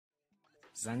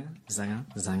Zanga, zanga,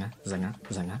 zanga, zanga,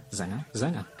 zanga, zanga,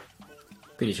 zanga.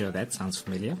 Pretty sure that sounds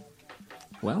familiar.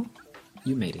 Well,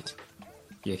 you made it.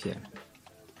 You're here.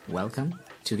 Welcome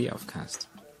to the Offcast.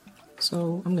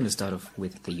 So I'm going to start off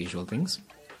with the usual things.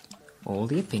 All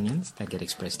the opinions that get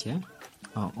expressed here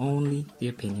are only the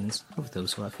opinions of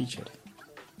those who are featured.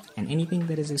 And anything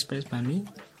that is expressed by me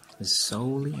is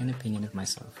solely an opinion of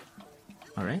myself.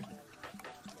 Alright?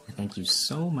 Thank you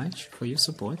so much for your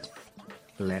support.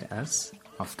 Let us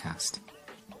Offcast.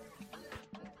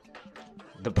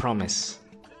 The promise,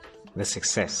 the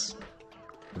success,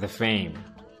 the fame,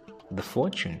 the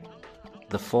fortune,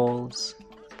 the falls,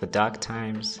 the dark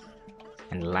times,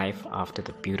 and life after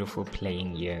the beautiful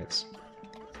playing years.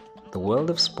 The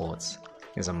world of sports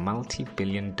is a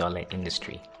multi-billion-dollar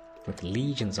industry with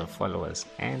legions of followers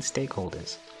and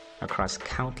stakeholders across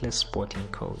countless sporting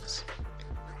codes.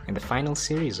 In the final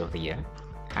series of the year,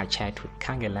 I chat with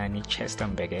Khangelani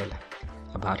Mbekela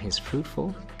about his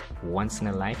fruitful,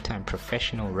 once-in-a-lifetime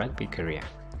professional rugby career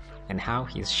and how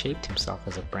he has shaped himself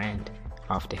as a brand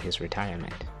after his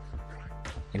retirement.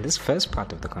 In this first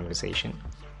part of the conversation,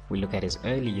 we look at his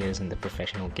early years in the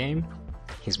professional game,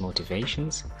 his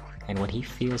motivations, and what he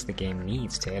feels the game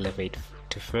needs to elevate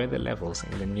to further levels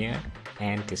in the near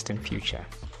and distant future.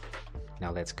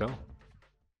 Now let's go.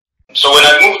 So when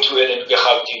I moved to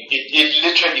Mbekela, it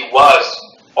literally was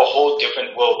a whole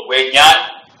different world where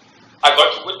I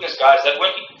got to witness guys that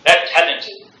weren't that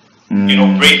talented,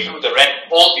 break through the rank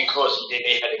all because they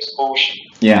had exposure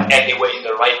and they were in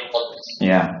the right place.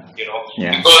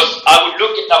 Because I would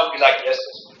look at that and be like, yes,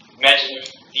 imagine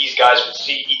if these guys would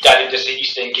see Italy, the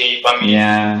Eastern Cape,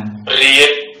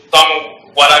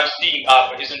 what I'm seeing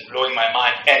isn't blowing my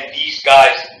mind, and these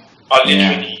guys are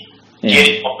literally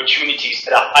getting opportunities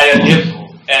at a higher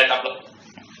level, and I'm like,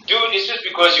 dude, it's just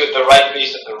because you're at the right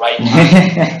place at the right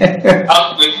time.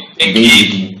 I'm with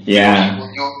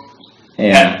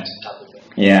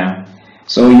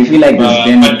So you feel like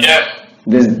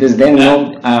there's then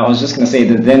no, I was just going to say,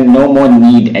 there's then no more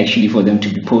need actually for them to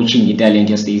be poaching Italy and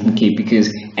just the Eastern Cape,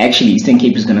 because actually Eastern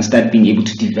Cape is going to start being able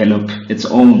to develop its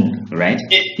own, right?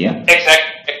 Exactly.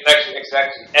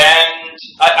 And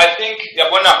I think,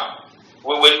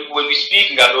 when we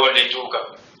speak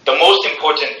the most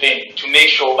important thing to make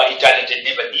sure that Italy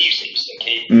never leaves the Eastern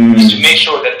Cape is to make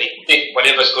sure that they fit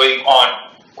whatever's going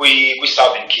on with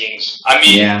Southern Kings. I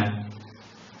mean,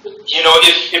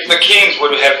 if the Kings were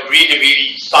to have really,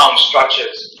 really sound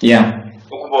structures,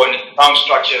 sound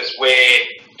structures where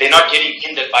they're not getting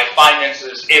hindered by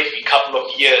finances every couple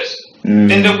of years,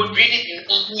 then there would really be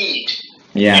no need,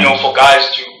 for guys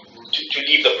to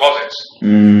leave the province.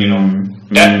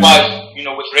 That's why,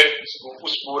 with reference to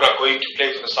Uspura going to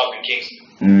play for the Southern Kings,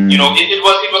 it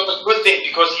was a good thing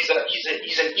because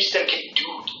he's an Eastern Cape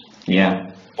dude.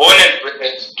 Born and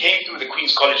bred, came through the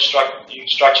Queen's College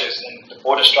structures and the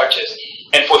border structures,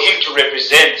 and for him to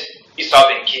represent his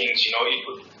Southern Kings,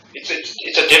 it's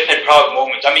a definite proud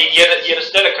moment. I mean, he had a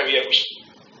stellar career,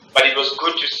 but it was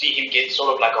good to see him get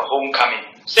sort of like a homecoming.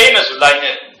 Same as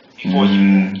Ulaine before he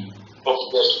moved over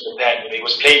to Japan. He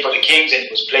was playing for the Kings and he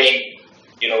was playing,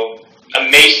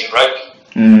 amazing rugby.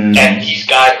 And these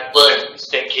guys were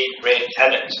Eastern Cape bred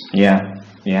talent.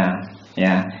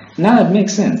 No, it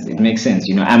makes sense.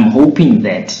 I'm hoping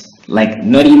that,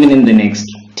 not even in the next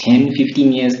 10,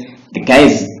 15 years, the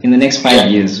guys in the next 5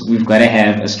 years, we've got to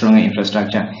have a stronger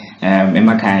infrastructure,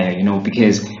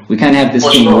 because we can't have this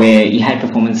thing where a high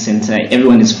performance center,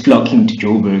 everyone is flocking to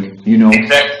Joburg,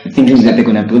 thinking that they're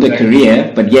going to build a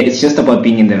career, but yet it's just about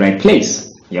being in the right place.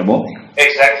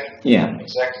 Exactly.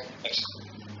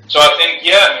 So I think,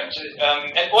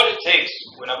 and all it takes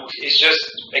is just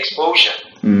exposure.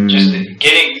 Just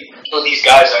getting so these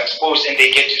guys are exposed and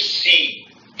they get to see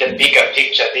the bigger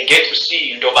picture. They get to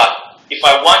see, if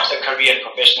I want a career in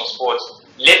professional sports,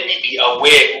 let me be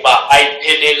aware I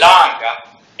pelelanga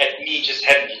at me just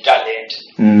having the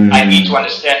talent. I need to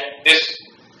understand this,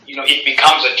 it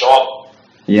becomes a job.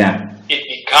 It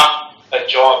becomes a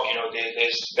job,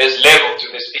 there's level to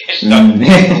this stuff.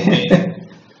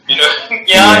 You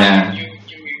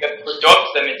adopt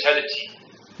the mentality.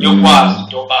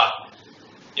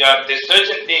 There's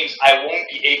certain things I won't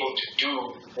be able to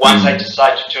do once I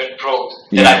decide to turn pro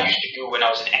that I used to do when I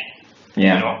was an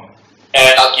athlete.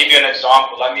 And I'll give you an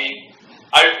example. I mean,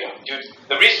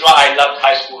 the reason why I loved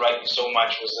high school rugby so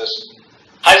much was this.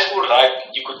 High school rugby,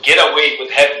 you could get away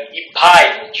with having a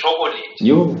pie with chocolate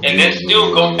and then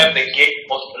still go have the game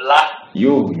of blood.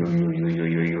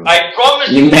 I promise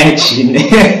you. Imagine.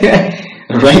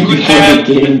 Right before the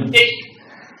game.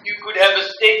 You could have a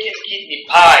steak and kidney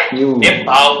pie, Yo.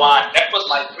 bar one. That was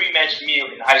my pre-match meal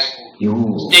in high school.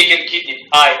 Yo. Steak and kidney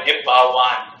pie, bar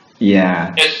one.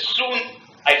 Yeah. As soon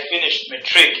I finished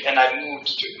matric and I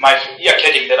moved to my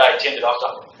academy that I attended after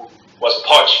was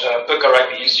Poch, Burka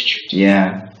Rugby Institute.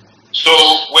 Yeah. So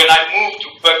when I moved to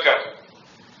Burka,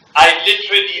 I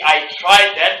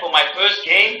tried that for my first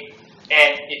game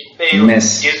and it failed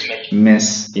dismally.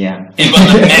 Yeah. It was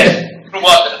a mess. I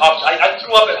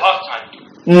threw up at halftime.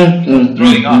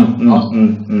 Throwing up.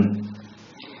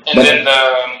 And then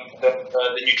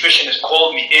the nutritionist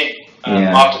called me in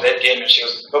after that game and she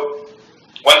was, look,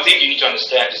 one thing you need to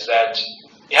understand is that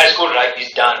high school rugby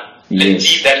is done. Let's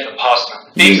leave that in the past now.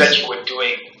 Things that you were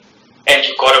doing and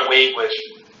you got away with,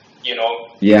 you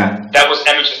know. Yeah. That was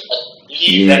amateur.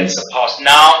 Leave that in the past.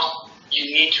 Now you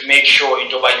need to make sure you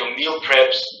know by your meal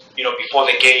preps, you know, before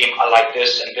the game are like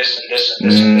this and this and this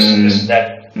and this and this and this and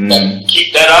that.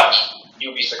 Keep that up,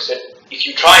 you'll be successful. If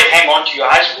you try and hang on to your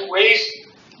high school ways,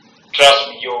 trust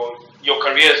me, your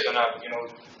career is gonna, you know,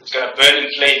 it's gonna burn in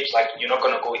flames. Like you're not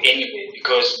gonna go anywhere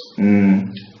because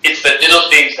it's the little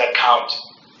things that count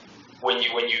when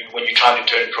you're trying to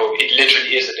turn pro. It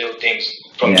literally is the little things,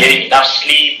 from getting enough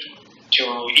sleep to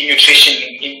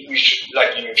nutritioning,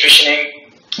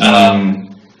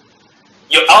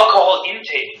 your alcohol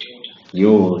intake, dude.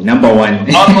 Yo, number one.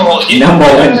 Alcohol intake. Number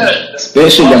one.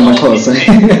 Especially Yamakosa.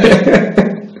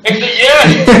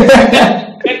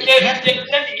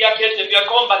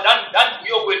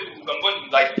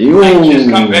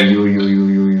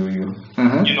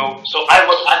 You know, so I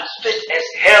was unfit as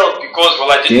hell because I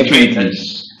didn't train.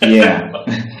 Yeah.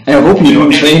 I hope you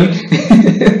don't train.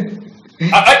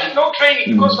 I did no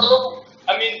training because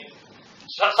I mean,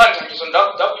 sometimes on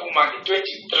that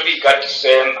 23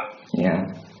 December. Yeah.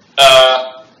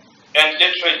 And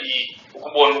literally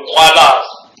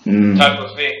type of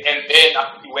thing, and then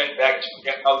we went back to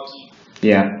FLT.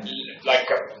 Yeah. Like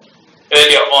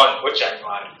earlier on, which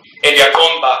January, and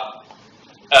Yakomba.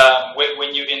 When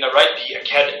you're in the rugby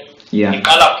academy, in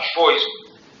Kala before is.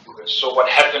 So what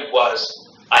happened was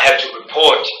I had to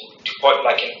report to Port,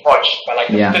 like in Poch, by like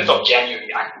the 5th of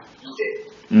January. I did.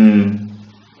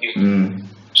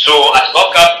 So I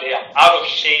woke up there, out of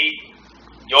shape,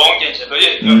 young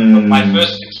and my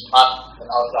first 6 months when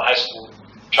I was in high school,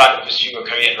 trying to pursue a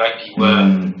career in rugby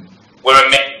were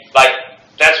like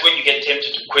that's when you get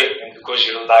tempted to quit, and because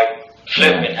you're like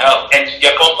flipping hell, and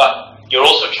you're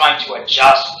also trying to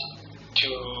adjust to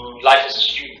life as a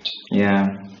student.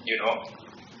 Yeah. You know,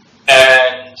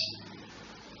 and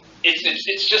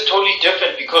it's just totally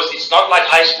different because it's not like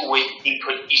high school where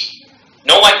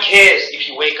no one cares if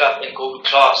you wake up and go to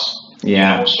class.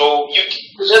 Yeah. You know, so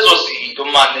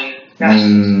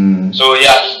so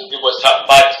yeah, it was tough.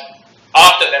 But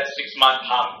after that 6 month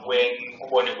hump,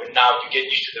 when now you get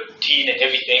used to the routine and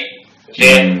everything,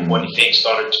 then when things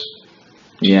started to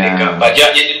pick up. But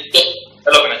yeah, it's a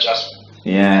lot of an adjustment.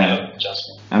 Yeah.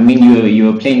 I mean, you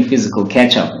were playing physical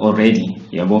catch up already,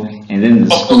 and then the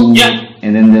school,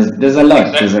 and then there's a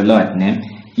lot, there's a lot. Né?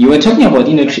 You were talking about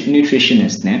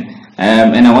nutritionist, né?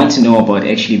 And I want to know about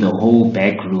actually the whole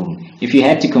back room. If you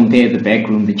had to compare the back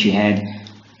room that you had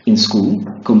in school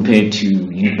compared to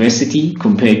university,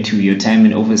 compared to your time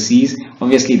in overseas,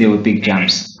 obviously there were big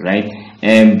jumps, right?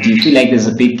 Do you feel like there's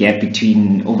a big gap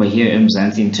between over here in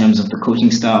Mzansi in terms of the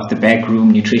coaching staff, the back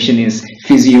room, nutritionists,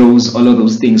 physios, all of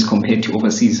those things compared to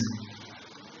overseas?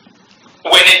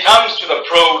 When it comes to the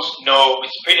pros, no,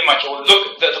 it's pretty much all.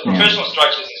 Look, the professional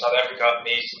structures in South Africa are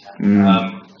amazing.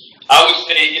 I would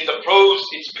say in the pros,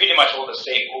 it's pretty much all the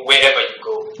same wherever you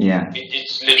go. Yeah.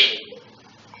 It's literally.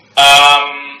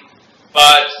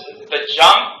 But the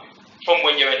jump from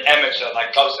when you're an amateur,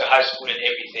 like close to high school and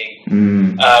everything,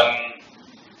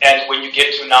 and when you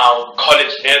get to now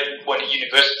college level, or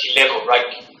university level, right?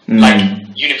 Like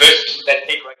universities that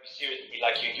take rugby seriously,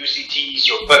 like your UCTs,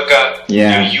 your Burka,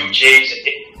 your UJs,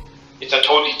 it's a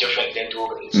totally different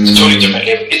level. It's a totally different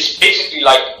level. It's basically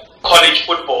like college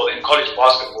football and college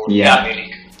basketball in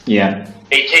America. Yeah.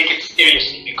 They take it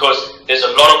seriously because there's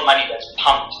a lot of money that's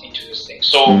pumped into this thing.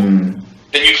 So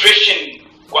the nutrition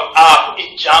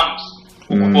it jumps.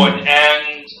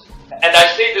 And I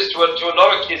say this to a lot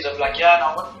of kids. I'm like,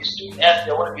 I want to be a student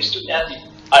athlete.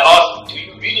 I ask them, do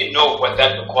you really know what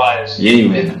that requires?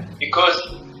 Because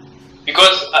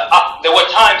there were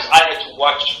times I had to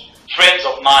watch friends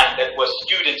of mine that were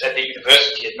students at the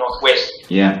university at Northwest.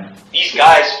 Yeah. These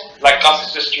guys, like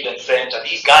Classes Student Center,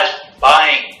 these guys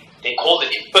buying, they called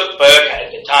it a burger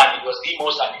at the time. It was the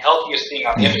most unhealthiest thing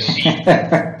I've ever seen.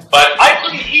 But I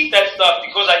couldn't eat that stuff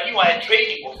because I knew I had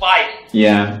training for 5.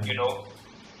 Yeah. You know.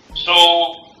 So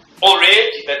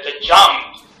already that the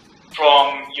jump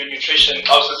from your nutrition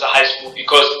closer to high school,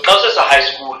 because closer to high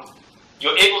school,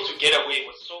 you're able to get away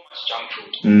with so much junk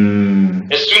food.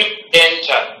 As soon as you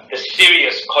enter the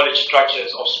serious college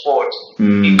structures of sport,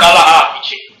 it's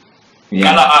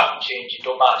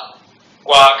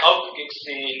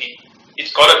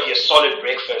got to be a solid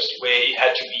breakfast where it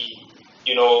had to be, I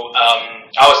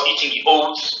was eating the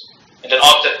oats, and then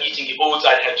after eating the oats,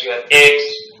 I had to have eggs,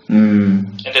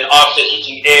 and then after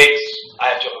eating eggs, I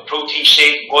have to have a protein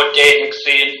shake, got day next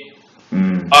day.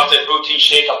 After the protein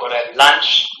shake, I've got to have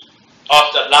lunch.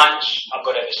 After lunch, I've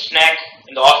got to have a snack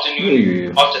in the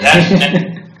afternoon. After that,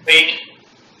 training.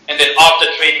 And then after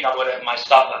training, I've got to have my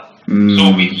supper.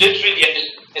 So we literally,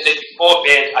 and then before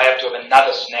bed, I have to have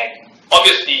another snack.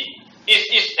 Obviously,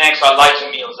 these snacks are lighter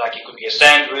meals, like it could be a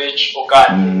sandwich, or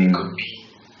it could be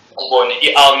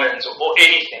almonds, or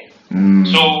anything.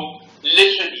 So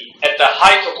literally, at the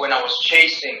height of when I was trying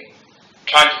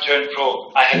to turn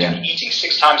pro, I had to be eating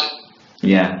 6 times a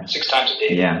day. 6 times a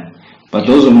day. Yeah. But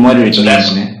those were moderate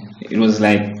meals, man. It was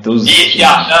like those. The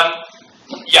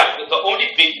only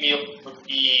big meal would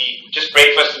be just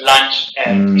breakfast, lunch,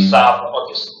 and supper,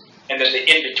 obviously. And then the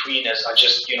in-betweeners are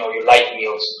just, your light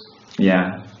meals.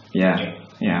 Yeah.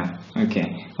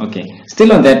 Okay.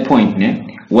 Still on that point,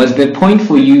 ne? Was the point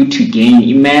for you to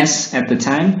gain mass at the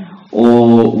time,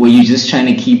 or were you just trying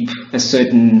to keep a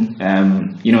certain,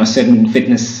 a certain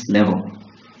fitness level?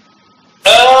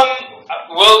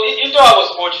 Well, I was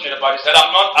fortunate about is that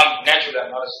I'm naturally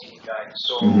not a skinny guy.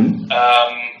 So,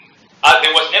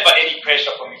 there was never any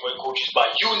pressure from me for the coaches, but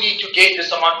you need to gain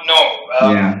this amount. No.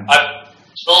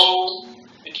 So,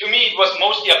 to me, it was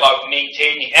mostly about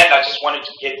maintaining, and I just wanted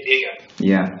to get bigger.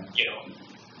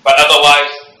 But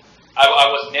otherwise, I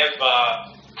was never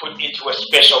put into a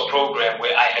special program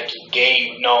where I had to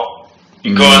gain. No,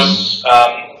 because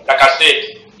like I said,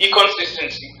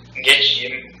 inconsistency in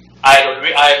gym. I had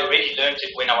already learned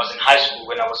it when I was in high school,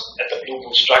 when I was at the Blue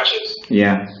Bull structures.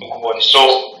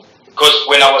 So, because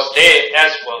when I was there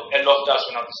as well, at Loftus,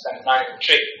 when I was standing 9 in the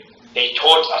trick, they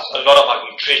taught us a lot about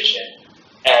nutrition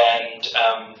and,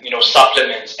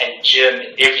 supplements and gym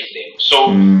and everything. So,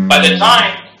 by the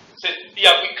time, we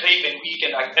Craven Week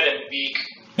and Academy Week,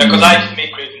 because I didn't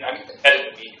make Craven Academy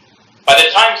Week. By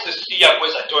the time the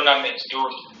was a tournament,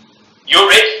 dude, you're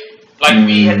ready. Like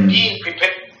we had been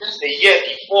prepared since the year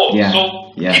before.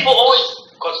 So people always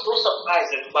got so surprised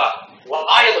about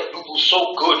why are the Blue Bulls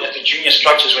so good at the junior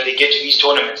structures when they get to these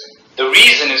tournaments. The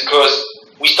reason is because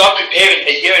we start preparing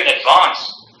a year in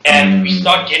advance, and we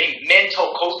start getting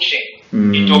mental coaching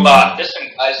into about, listen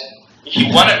guys, if you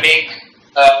want to make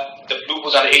the Blue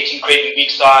Bulls under 18 Craven Week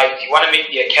side, if you want to make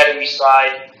the Academy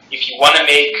side, if you want to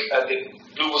make the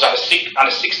Blue Bulls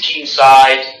under 16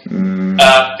 side,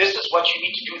 this is what you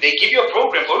need to do. They give you a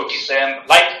program for December,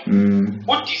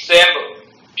 December,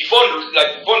 before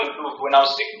when I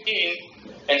was 16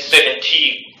 and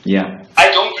 17. I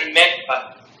don't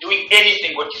remember doing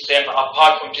anything with December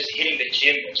apart from just hitting the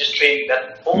gym and just training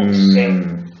that whole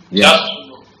December. Just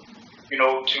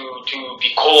to be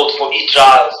called for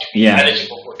e-trials, to be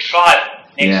eligible for trial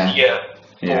next year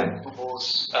for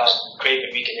Google's Craven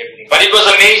Week and everything. But it was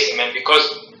amazing, man, because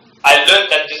I learned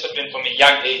that discipline from a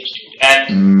young age, dude. And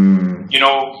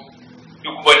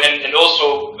and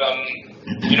also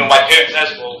my parents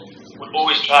as well would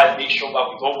always try and make sure that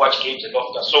we go watch games at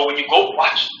Loftus. So when you go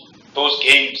watch those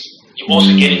games, you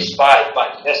also get inspired by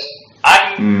this.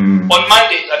 On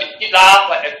Mondays, I mean,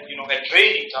 at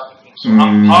training type of thing. So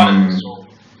I'm part of it. So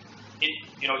it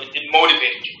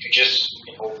motivated you to just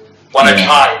want to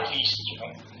try at least.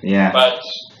 But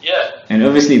and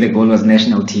obviously the goal was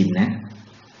national team, ne?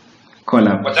 Call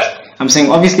up. What's that? I'm saying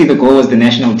obviously the goal was the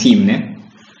national team, ne?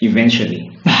 Eventually.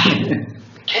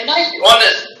 Can I be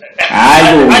honest?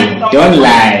 Don't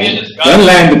lie. Don't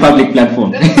lie on the public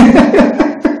platform.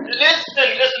 Listen,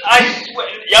 I swear,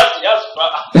 yes,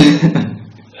 but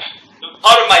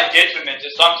part of my detriment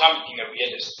is sometimes being a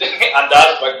realist. And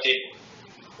that's what it.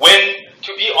 When,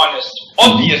 to be honest,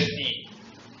 obviously,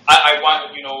 I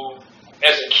want,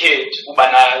 as a kid,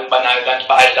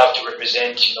 I'd love to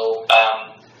represent,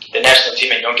 the national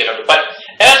team and don't get out. But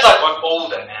as I got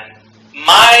older, man,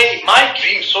 my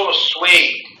dream sort of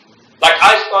swayed. Like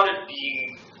I started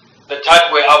being the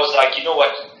type where I was like, you know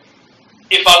what?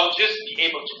 If I would just be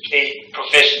able to play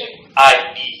professionally,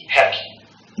 I'd be happy.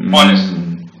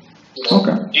 Honestly.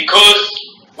 Okay. Because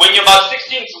when you're about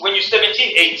 16, when you're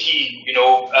 17, 18,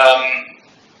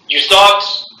 you start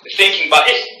thinking about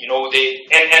it.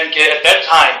 And at that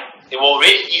time, they were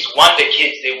already these wonder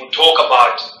kids they would talk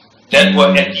about that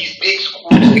were at these big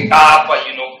schools,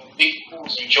 big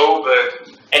schools in Joburg,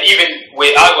 And even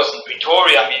where I was in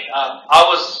Pretoria, I mean, I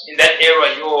was in that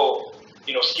era,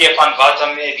 Stefan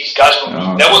Vatame, these guys from me,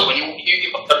 that was when you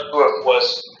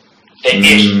was the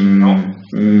ish,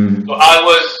 So I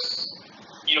was,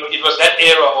 it was that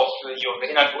era of your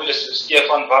Renan Willis,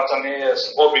 Stefan Vatame,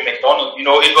 Aubrey McDonald,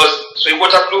 it was, so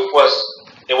Waterkloof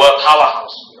they were a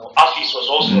powerhouse, Afis was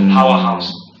also a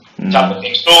powerhouse type of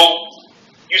thing. So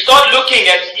you start looking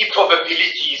at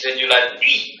probabilities and you're like,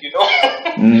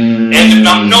 and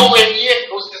I'm nowhere near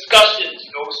those discussions,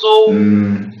 so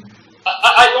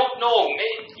I don't know, man,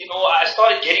 I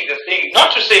started getting the thing,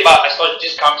 not to say about I started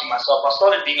discounting myself, I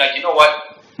started being like, you know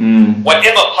what,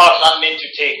 whatever path I'm meant to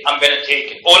take, I'm going to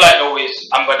take it. All I know is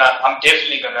I'm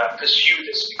definitely going to pursue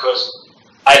this because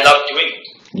I love doing it.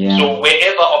 Yeah. So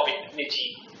wherever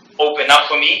opportunity open up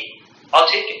for me, I'll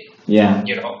take it. Yeah.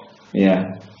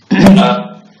 Yeah.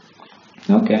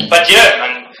 Okay. But yeah,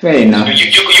 man. Fair enough.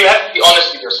 You have to be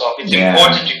honest with yourself. It's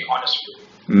important to be honest with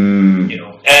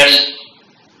you. And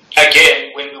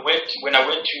again, when I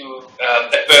went to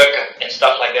a burger and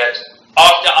stuff like that,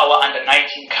 after our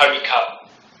under-19 Curry Cup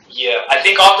year, I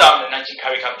think after our under-19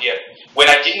 Curry Cup year, when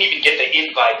I didn't even get the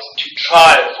invite to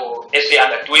trial for SA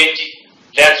under-20,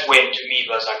 that's when to me it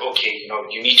was like, okay,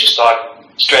 you need to start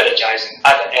strategizing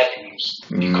other avenues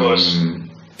because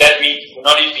that means you're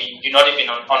not even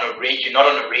on a radar. You're not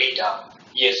on a radar.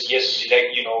 Yes,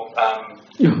 select.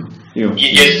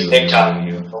 Yes, selector.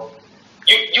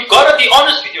 You gotta be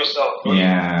honest with yourself.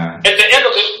 Yeah. At the end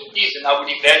of the season, I would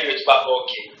evaluate about,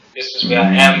 okay, this is where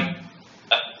I am.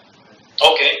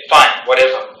 Okay, fine,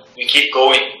 whatever. We keep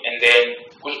going, and then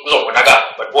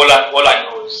but all I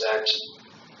know is that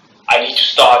I need to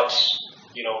start,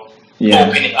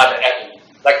 opening other avenues.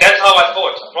 Like that's how I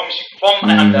thought. I promise you, from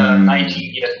under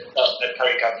 19 years, that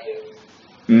Curry Cup year.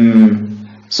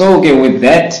 So okay, with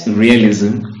that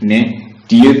realism,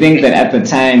 do you think that at the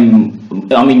time,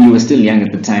 I mean, you were still young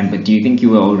at the time, but do you think you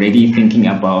were already thinking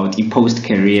about a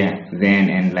post-career then,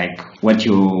 and like what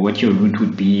your route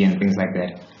would be and things like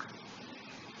that?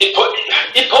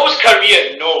 In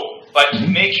post-career, no, but to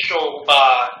make sure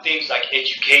things like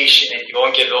education and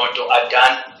yonke lonto are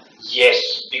done, yes.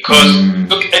 Because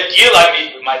look, a deal I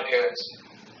made with my parents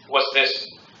was this.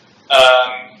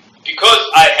 Because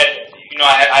I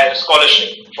had a scholarship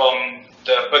from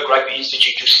the Berg Rugby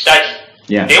Institute to study.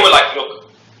 Yeah. They were like, look,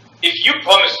 if you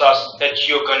promise us that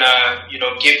you're gonna,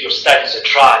 give your studies a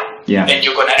try, and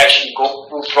you're gonna actually go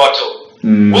full throttle,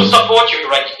 we'll support you,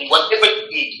 right? In whatever you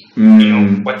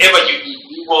need, whatever you need,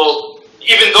 we will.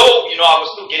 Even though I was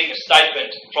still getting a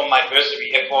stipend from my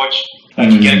bursary at Forge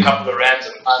to get a couple of rands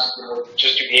a month,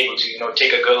 just to be able to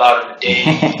take a girl out on a date,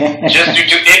 just to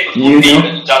be able to be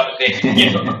that type of thing,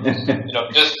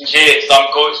 just in case some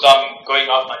going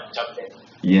out my type of thing.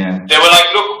 Yeah. They were like,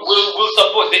 look, we'll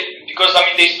support it because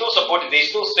they still supported. They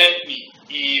still sent me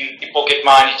the pocket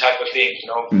money type of thing,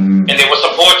 and they were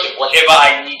supporting whatever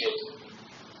I needed.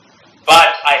 But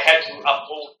I had to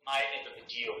uphold my end of the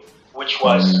deal, which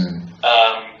was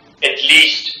at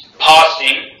least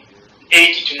passing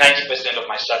 80 to 90% of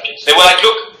my subjects. They were like,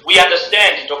 look, we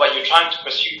understand, Intoba, you're trying to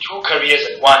pursue 2 careers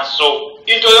at once. So,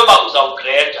 Intoba was our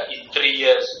graduate in 3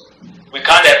 years. We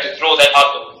kind of have to throw that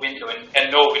out the window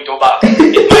and know, Intoba,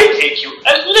 it might take you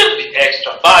a little bit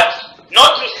extra. But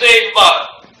not to say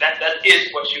that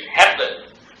is what should happen.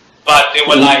 But they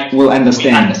were like, we'll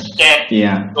understand. We understand.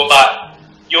 Yeah. Intoba,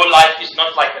 your life is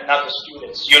not like another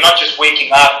student's. You're not just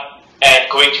waking up and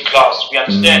going to class. We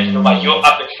understand, you're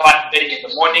up at 5:30 in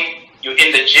the morning, you're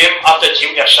in the gym, after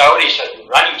gym you're showering, you're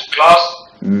running to class,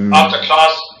 after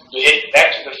class you head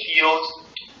back to the field,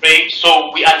 right? So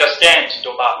we understand,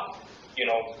 Doba,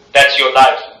 that's your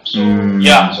life. So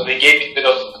so they gave me a bit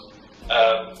of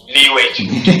leeway to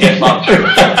get up.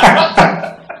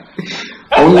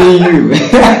 Only you.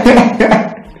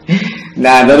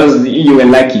 Nah, you were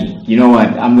lucky. You know what?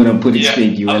 I'm gonna put it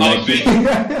straight. You were lucky.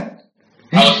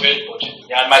 I was very fortunate.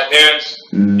 Yeah, and my parents,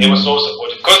 they were so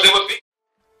supportive because they were big.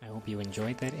 I hope you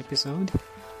enjoyed that episode.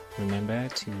 Remember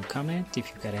to comment if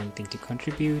you've got anything to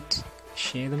contribute,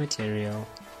 share the material,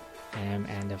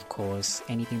 and of course,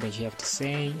 anything that you have to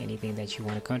say, anything that you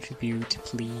want to contribute,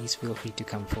 please feel free to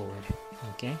come forward.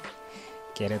 Okay?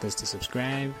 Get others to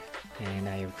subscribe, and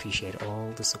I appreciate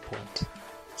all the support.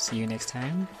 See you next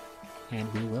time, and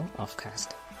we will offcast.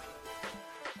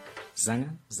 Zanga.